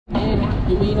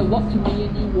You mean a lot to me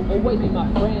and you will always be my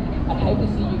friend. I'd hate to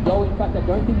see you go, in fact I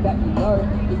don't think that you know.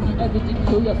 If you ever did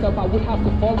kill yourself I would have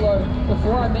to follow.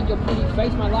 Before I met your pretty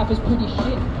face my life was pretty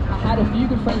shit. I had a few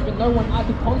good friends but no one I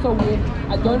could console with.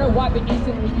 I don't know why but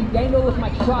instantly you gained all of my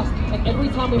trust. And every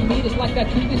time we meet it's like that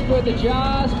triggers further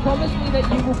jars. Promise me that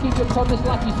you will keep your promise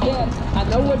like you said. I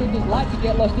know what it is like to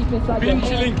get lost deep inside your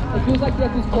head. It feels like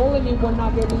death is calling me when I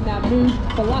get in that mood.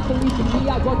 But luckily for me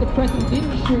I got depressed and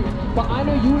didn't shoot. But I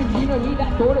know you and you know me,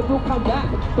 that thought it will come back.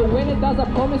 But when it does I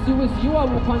promise you it's you I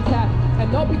will contact.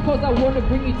 And not because I want to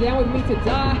bring you down with me to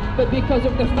die, but because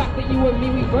of the fact that you and me,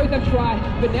 we both have tried.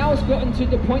 But now it's gotten to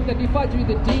the point that if I do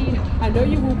the deed, I know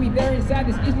you will be there inside,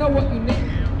 this is not what you need.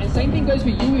 And same thing goes for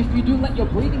you, if you do let your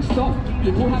breathing stop,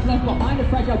 you will have left behind a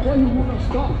fragile boy who will not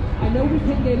stop. I know we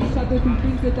can get each other through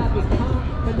things that others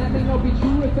can't, but that may not be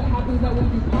true if it happens that when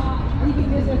you part.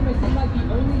 Leaving this earth may seem like the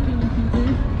only thing you can do,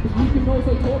 but you can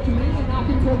also talk to me and I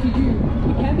can talk to you.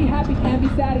 We can be happy, can be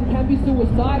sad and can be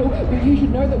suicidal, but you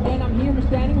should know that when I'm here and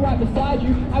standing right beside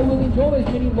you, I will enjoy those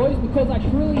many lows because I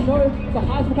truly know the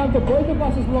highs will come for both of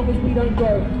us as long as we don't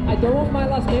go. I don't want my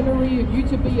last memory of you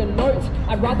to be a note.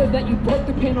 I'd rather that you broke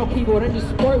the pen or keyboard and just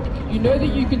spoke. You know that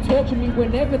you can talk to me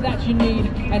whenever that you need,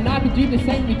 and I could do the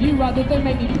same with you rather than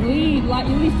make me bleed. Like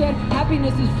you said,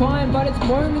 happiness is fine but it's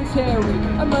momentary,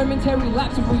 a momentary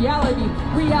lapse of reality.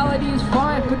 Reality is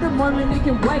fine, for the moment it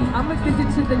can wait. I'm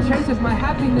addicted to the chase of my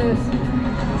happiness,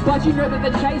 but you know that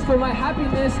the chase for my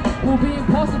happiness will be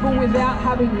impossible without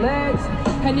having legs.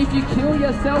 And if you kill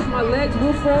yourself, my legs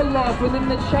will fall off, and then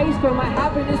the chase for my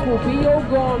happiness will be all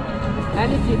gone.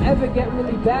 And if you ever get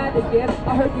really bad again,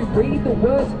 I hope you read the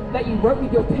words that you wrote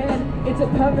with your pen. It's a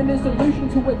permanent solution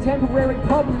to a temporary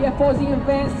problem. Yeah, Fozzie and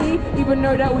Fancy even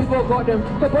know that we've all got them,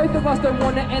 but both of us don't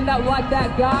want to end up like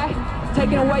that guy,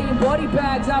 taken away in body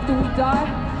bags after we die.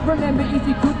 Remember, if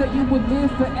you could, that you would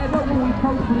live forever. Well, we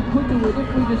probably could do it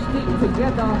if we just stick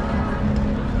together.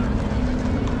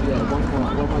 Yeah, one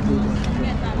more dude.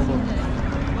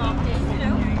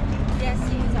 Yes,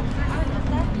 he's up.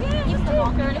 Yeah, if the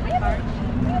walker in the park.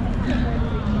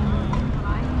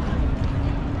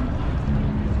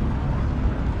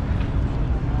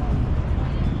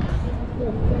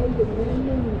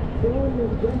 Born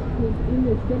and resting in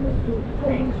the cemetery,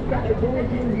 always got the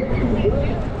boys in the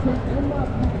in my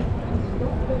past,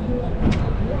 stop the blood,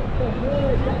 what the hell,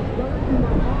 that's burned in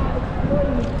my heart,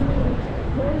 slowly killing,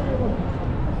 turning,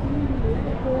 seeing the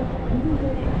level,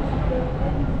 losing after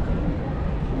everything,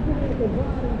 even at the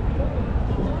bottom,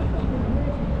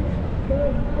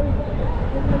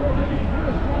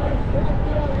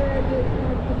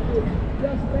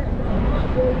 just let my heart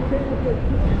go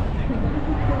temperature.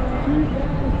 You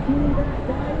guys do that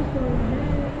dinosaur,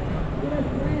 man. When I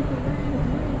glance around,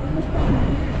 I'm a fucking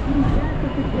man. You got to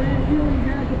the ground, you only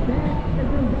have the back. And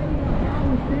the way my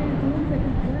power stands, it looks like a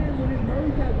plan when it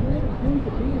knows how good it's going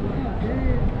to be in that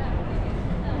man.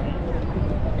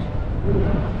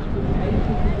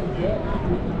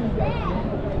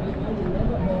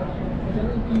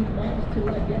 Till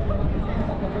I get my heart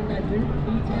like I'm in that new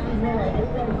B-town where I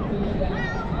always feel that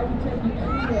I will take you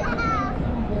anywhere.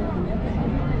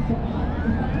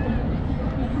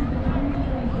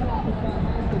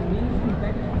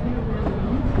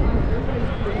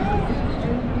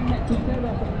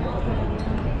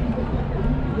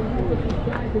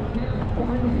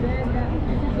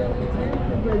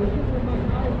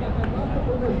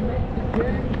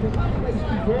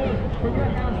 From your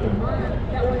house to mine,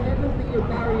 that will never be a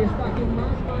barrier stuck in my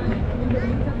mind. In the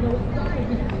meantime, though it's dying,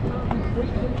 this is can't be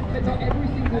frequent. But not every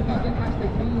single vision has to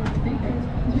be in sequence.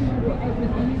 200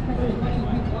 acres, these colors might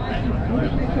be like you.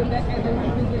 Wouldn't make sure that as a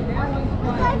vision now I'm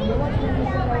spiking. No one can say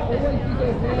I'll always be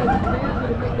there, man. It's man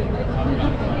to make the next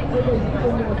vision. Always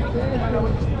even more special.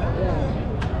 Yeah.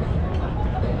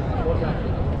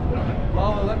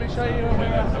 Oh, let me show you a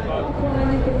way. I'm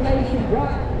finding information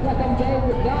right, like I'm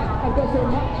David Duck. I've got so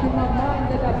much in my mind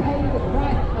that I pay the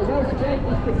price. A well-spent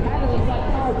is the catalyst like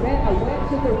how I went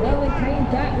to the well and came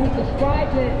back with the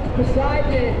trident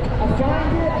beside it. I find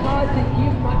it hard to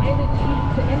give my energy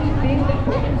to anything that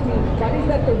brings me. But is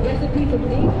that the recipe for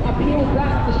me? I peel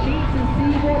back the sheets and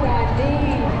see what I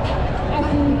need. I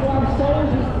see why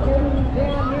soldiers going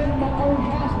down in my own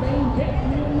house. They inject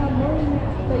me in my moment.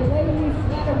 They lay me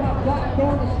flat on my back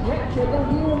on the stretcher. They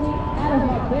wheel me out of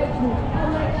my bedroom.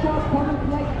 I let y'all come and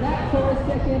play that for a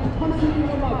second. I'm sitting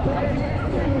on my bed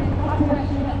next to you. I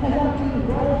question as I'm being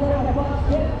rolled out of my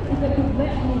shit. If they could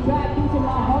let me back into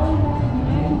my home,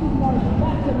 the answer is no.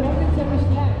 That's a momentary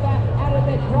snap back out of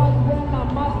their drugs when I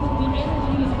mustered the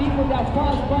energy to speak without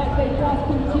fuss, but they just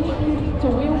continue to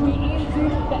wheel me into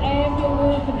the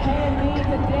ambulance and hand me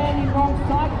the dandy wrong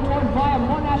cyclone via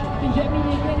inject me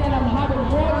again and I'm humming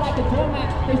more like a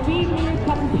doormat. They feed me a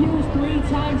couple pills 3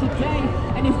 times a day,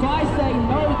 and if I say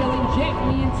no, they'll inject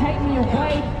me and take me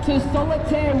away to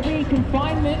solitary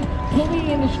confinement. Put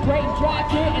me in a straight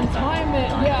jacket and time it.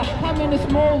 Yeah, I'm in a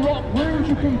small locked room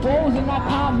tripping balls and I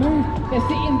can't move. They're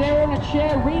sitting there on a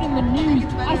chair reading the news.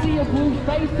 I see a blue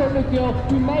face on a girl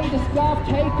who made a scarf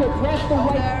take her breath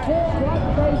away. Four blood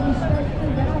baby straight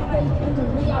through that face into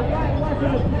me. I write like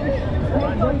in a push.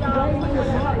 Wait, me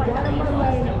with heart right in my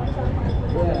lane.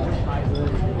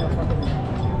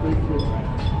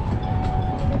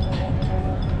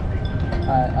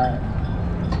 Alright.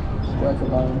 Words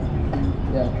alone.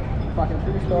 Yeah. Fucking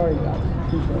true story, guys.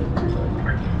 True story.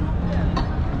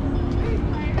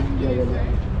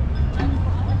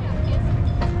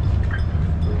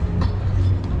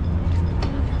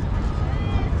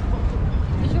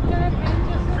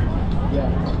 Yeah.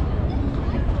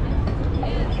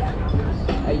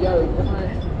 Hey yo, 1,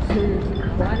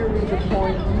 2, binary the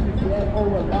point, dead or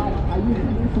alive. I used to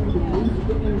use from the loose,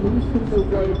 getting loose from the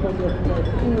word from your face.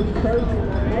 It was chosen,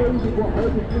 I know you were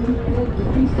hoping in the end to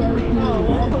be so good.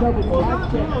 Double blood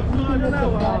check, even as a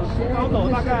blood share.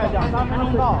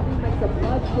 Makes a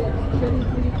blood check, shedding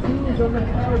 3 tears on the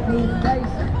pale blue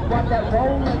face. Wipe that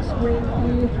Rolex screen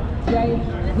clear, Jay.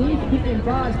 These spitting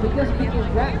bars, but just spitting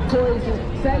rap poison.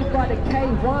 Saved by the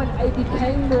K1, ABK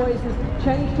noises.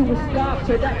 Changed to a scarf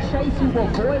so that chase you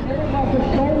avoid. Let off the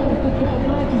shoulders, the dark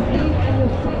night is deep and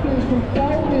your seconds from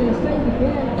folding. Say it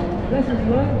again, lessons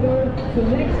learned though. So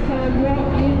next time you're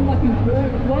in like you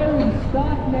weren't clothes,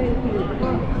 start naked.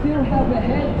 Still have a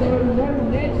head though, no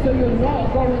net so you're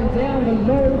not going down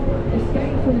below.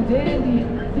 Escape from dandy,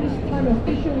 this time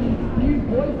officially. New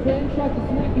boyfriend tried to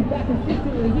smack you back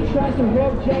consistently. He tries to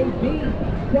rob JB,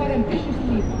 quite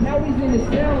ambitiously. Now he's in a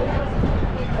cell.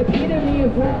 Epitome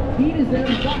of what he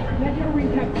deserves, but now you're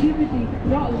in captivity,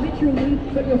 not literally,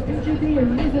 but your future dear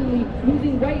miserly,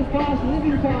 losing weight fast,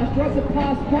 living fast, drugs are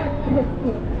past,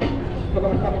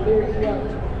 forgot a couple lyrics, yeah.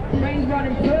 Rain's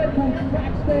running purple,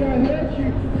 tracks that don't hurt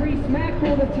you, free smack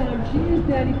all the time, cheers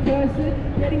daddy person,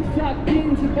 getting sucked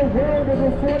into the world of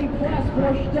a 40 plus,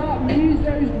 washed up,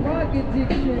 musos, drug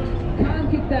addiction,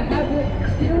 can't kick the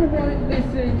habit, still won't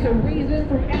listen to reason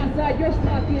from outside, you're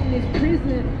stuck in this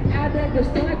prison, out of the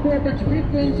cycle of the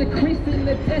driven to christen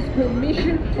the desperate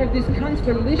mission of this cunt's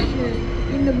volition.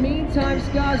 In the meantime,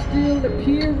 scars still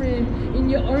appearing, in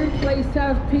your own place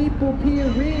have people peer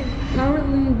in,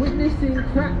 currently witnessing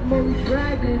crack molly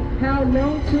dragon, how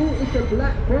long till it's a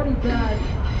black body bag.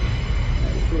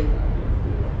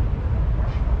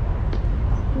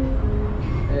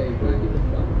 Hey, black is a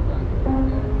fucking black.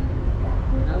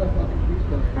 Another fucking true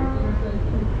stuff.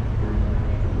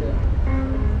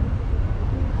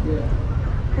 Yeah.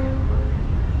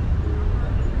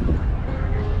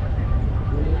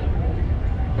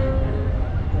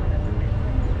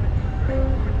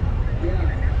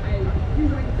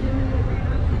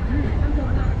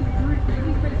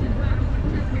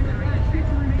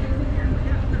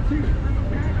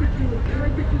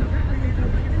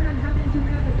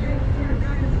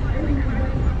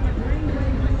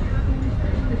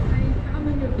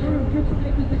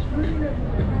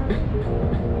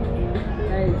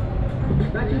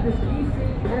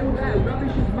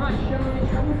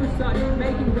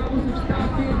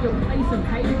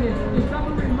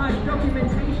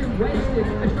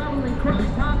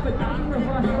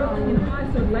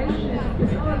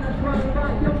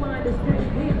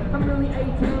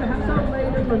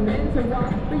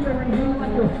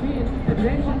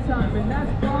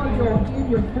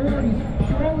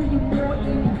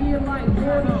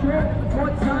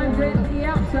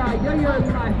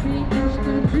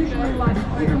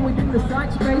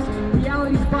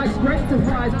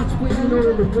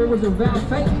 Was of our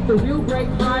fate, the real great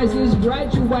prize is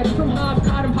graduate from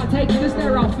half-card and partake in this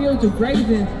there our fields of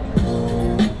grazing.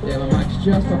 Yeah, my mic's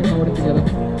just fucking hold it together.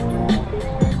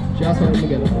 Just hold it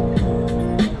together.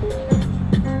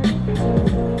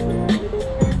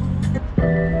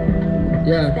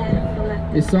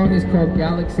 Yeah, this song is called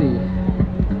Galaxy.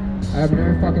 I have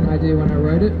no fucking idea when I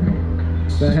wrote it,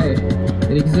 but hey,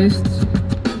 it exists,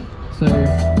 so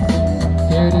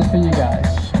here it is for you guys.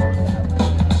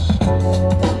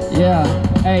 Yeah,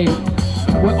 hey,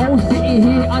 we're all sitting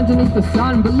here underneath the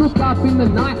sun, but look up in the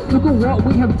night, look at what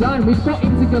we have done. We've got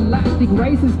intergalactic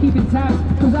races keeping tabs,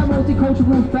 cause our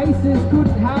multicultural faces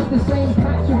couldn't have the same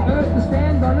patch of earth to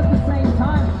stand on at the same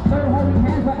time. No holding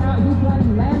hands, but out here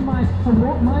planting landmines, and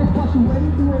what minds flush away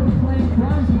through all these planned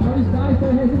crimes. And those guys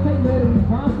don't hesitate murdering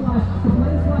past lives, the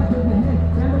place life overhead,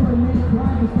 remember when men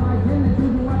cry beside them, they're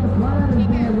choosing like the blood out of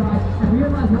their eyes. I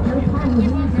realize that all time was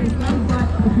easy and saved by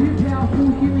the Two powerful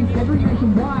humans every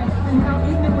nationwide, and how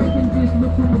ignorant we can just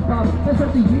look from above. That's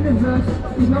what the universe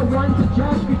is not one to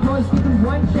judge, because given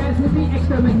one chance we'll be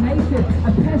exterminated.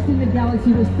 A pest in the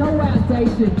galaxy that's so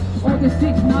outdated. August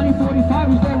 6, 1945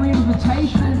 was their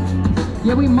invitation.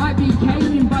 Yeah, we might be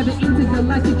caved in by the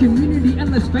intergalactic community,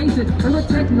 and let's face it, all the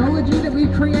technology that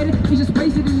we've created is just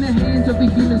wasted in the hands of the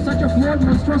humans. Such a flawed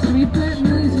monstrosity, we've burnt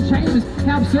millions of chambers.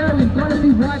 How absurd, we've got to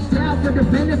be wiped out for the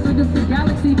benefit of the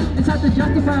galaxy. It's hard to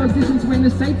justify our existence when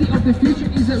the safety of the future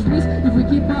is at risk. If we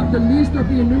keep up the list of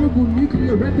the innumerable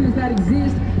nuclear weapons that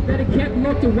exist, that are kept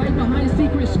locked away behind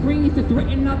secret screens to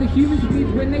threaten other humans with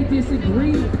when they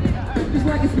disagree. Just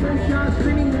like a small child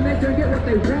screaming when they don't get what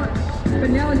they want. But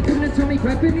now let's put an atomic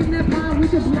weapon in their palm. We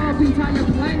could blow up entire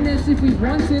planets if we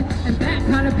wanted. And that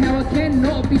kind of power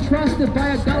cannot be trusted by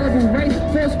a gullible race.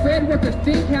 Force fed what to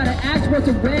think, how to act, what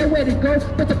to wear, where to go,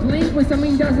 what to blink when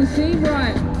something doesn't seem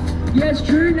right. Yeah, it's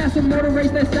true, NASA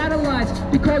moderates their satellites,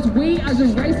 because we as a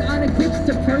race aren't equipped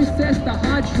to process the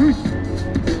hard truth.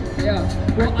 Yeah,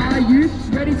 well, are you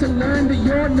ready to learn that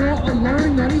you're not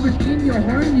alone? Not even in your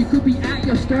home, you could be at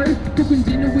your stove, cooking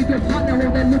dinner with your partner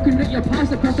while they're looking at your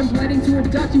pasta, contemplating to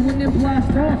abduct you and then blast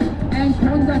off and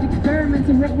conduct experiments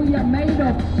on what we are made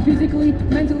of. Physically,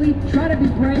 mentally, try to be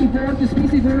brave or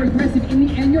dismissive or aggressive. In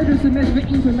the end, you're just a message of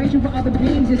information for other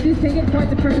beings. Yes, this can get quite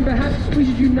depressing. Perhaps we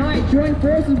should unite, join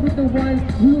forces with the ones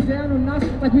who look down on us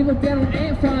like we look down on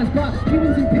ant farms. But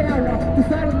humans in power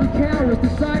decidedly cowards,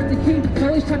 decide to keep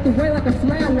knowledge tucked away like a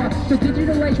flower. The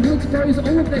digital age will expose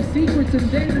all of their secrets, and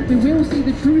then we will see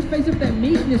the true face of their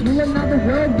meekness. Will another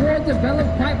world war develop?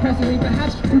 Quite possibly.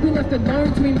 Perhaps we'll be left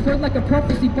alone to implode like a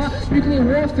prophecy, but nuclear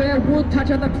warfare would touch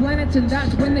other planets, and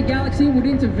that's when the galaxy would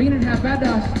intervene and have at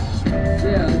us.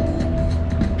 Yeah.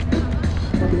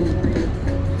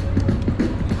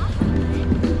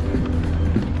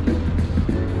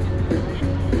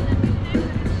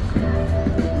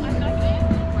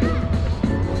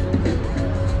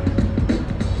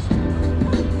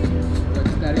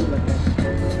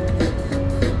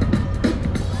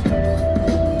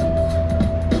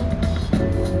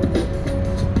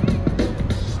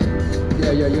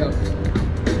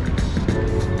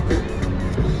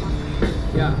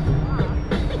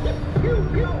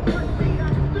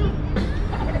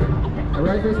 I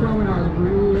wrote this one when I was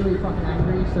really fucking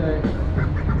angry, so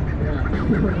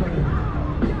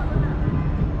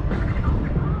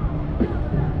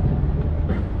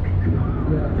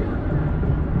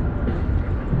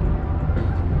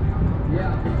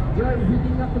yeah. Yo,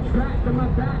 picking up the track on my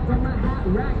back, on my hat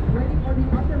rack, waiting on the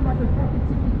other motherfucking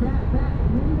ticky cat back.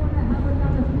 Really wanna have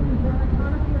another sneeze, but I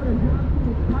can't afford a drop.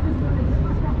 I just wanna get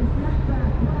my fucking snack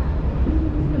back.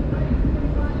 Beating in the face,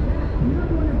 feeling like that. You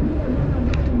don't wanna be a runner,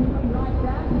 like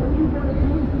that. All you wanna do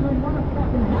is you don't wanna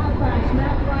fucking have back,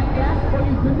 snap like that. Or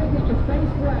you gonna get your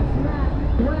face flat, snap,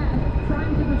 flat.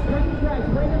 Time to the train tracks,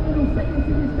 wait a little second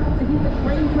till you start to hear the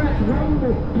train tracks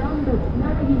rumble, rumble.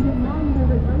 Now that he's in mumble,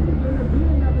 there's only gonna be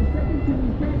another second till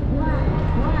you get flat,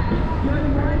 flat. You're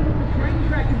riding with the train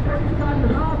track, it's very starting to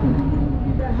laugh because you didn't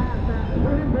give a hat back.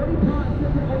 When your body parts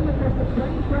slipping all across the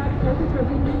train track, all because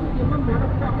you didn't give a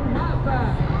motherfucking hat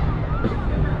back.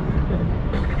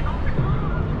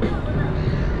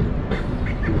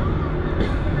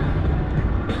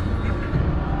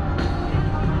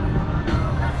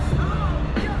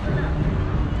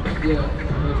 Yeah,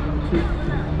 there's one too.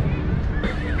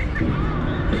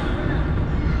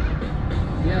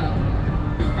 Yeah.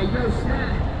 Hey yo,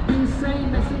 snap, insane,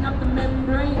 messing up the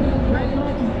membrane. Brain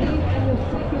like his ink and your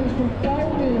seconds from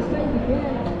folding. Say it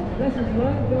again, lessons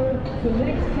learned though. So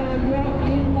next time you're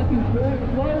in like you burnt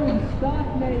clothes, start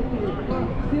naked.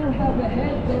 Still have a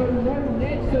head though, no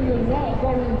net, so you're not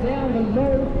going down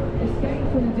below. Escape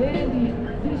from dandy,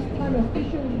 this time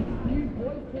officially. New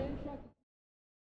boyfriend.